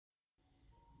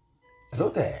Hello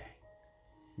there,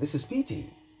 this is PT,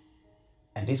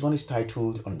 and this one is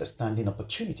titled Understanding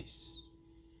Opportunities.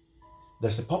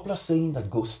 There's a popular saying that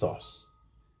goes thus: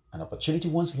 an opportunity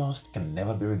once lost can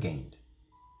never be regained.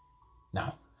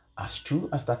 Now, as true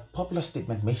as that popular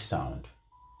statement may sound,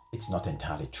 it's not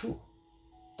entirely true.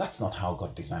 That's not how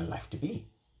God designed life to be,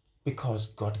 because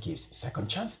God gives second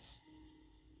chances.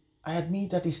 I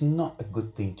admit that it's not a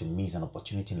good thing to miss an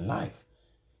opportunity in life.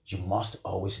 You must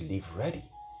always live ready.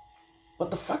 But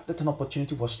the fact that an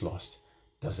opportunity was lost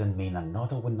doesn't mean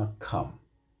another will not come.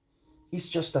 It's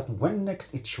just that when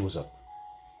next it shows up,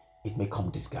 it may come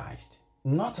disguised,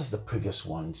 not as the previous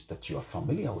ones that you are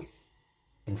familiar with.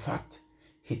 In fact,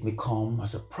 it may come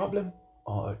as a problem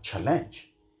or a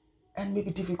challenge and may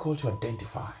be difficult to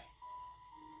identify.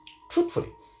 Truthfully,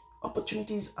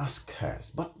 opportunities are scarce,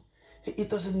 but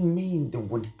it doesn't mean they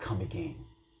won't come again.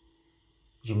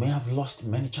 You may have lost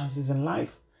many chances in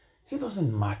life. It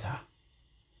doesn't matter.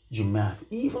 You may have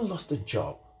even lost a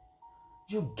job.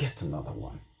 You get another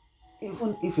one.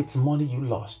 Even if it's money you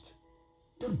lost,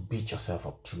 don't beat yourself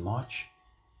up too much.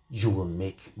 You will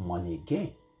make money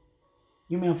again.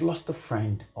 You may have lost a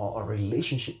friend or a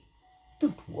relationship.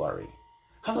 Don't worry.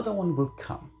 Another one will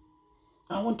come.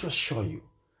 I want to assure you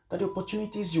that the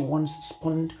opportunities you once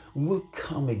spurned will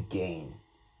come again.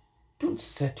 Don't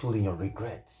settle in your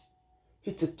regrets.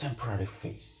 It's a temporary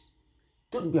phase.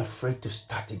 Don't be afraid to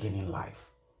start again in life.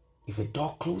 If a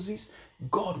door closes,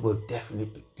 God will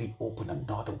definitely open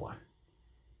another one.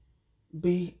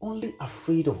 Be only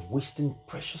afraid of wasting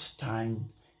precious time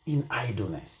in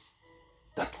idleness.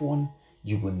 That one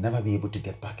you will never be able to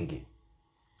get back again.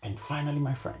 And finally,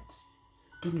 my friends,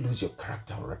 don't lose your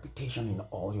character or reputation in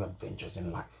all your adventures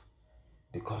in life,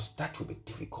 because that will be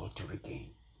difficult to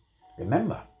regain.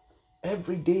 Remember,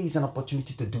 every day is an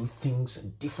opportunity to do things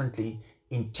differently,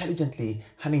 intelligently,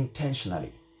 and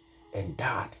intentionally. And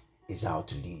that is how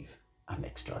to live an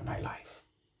extraordinary life.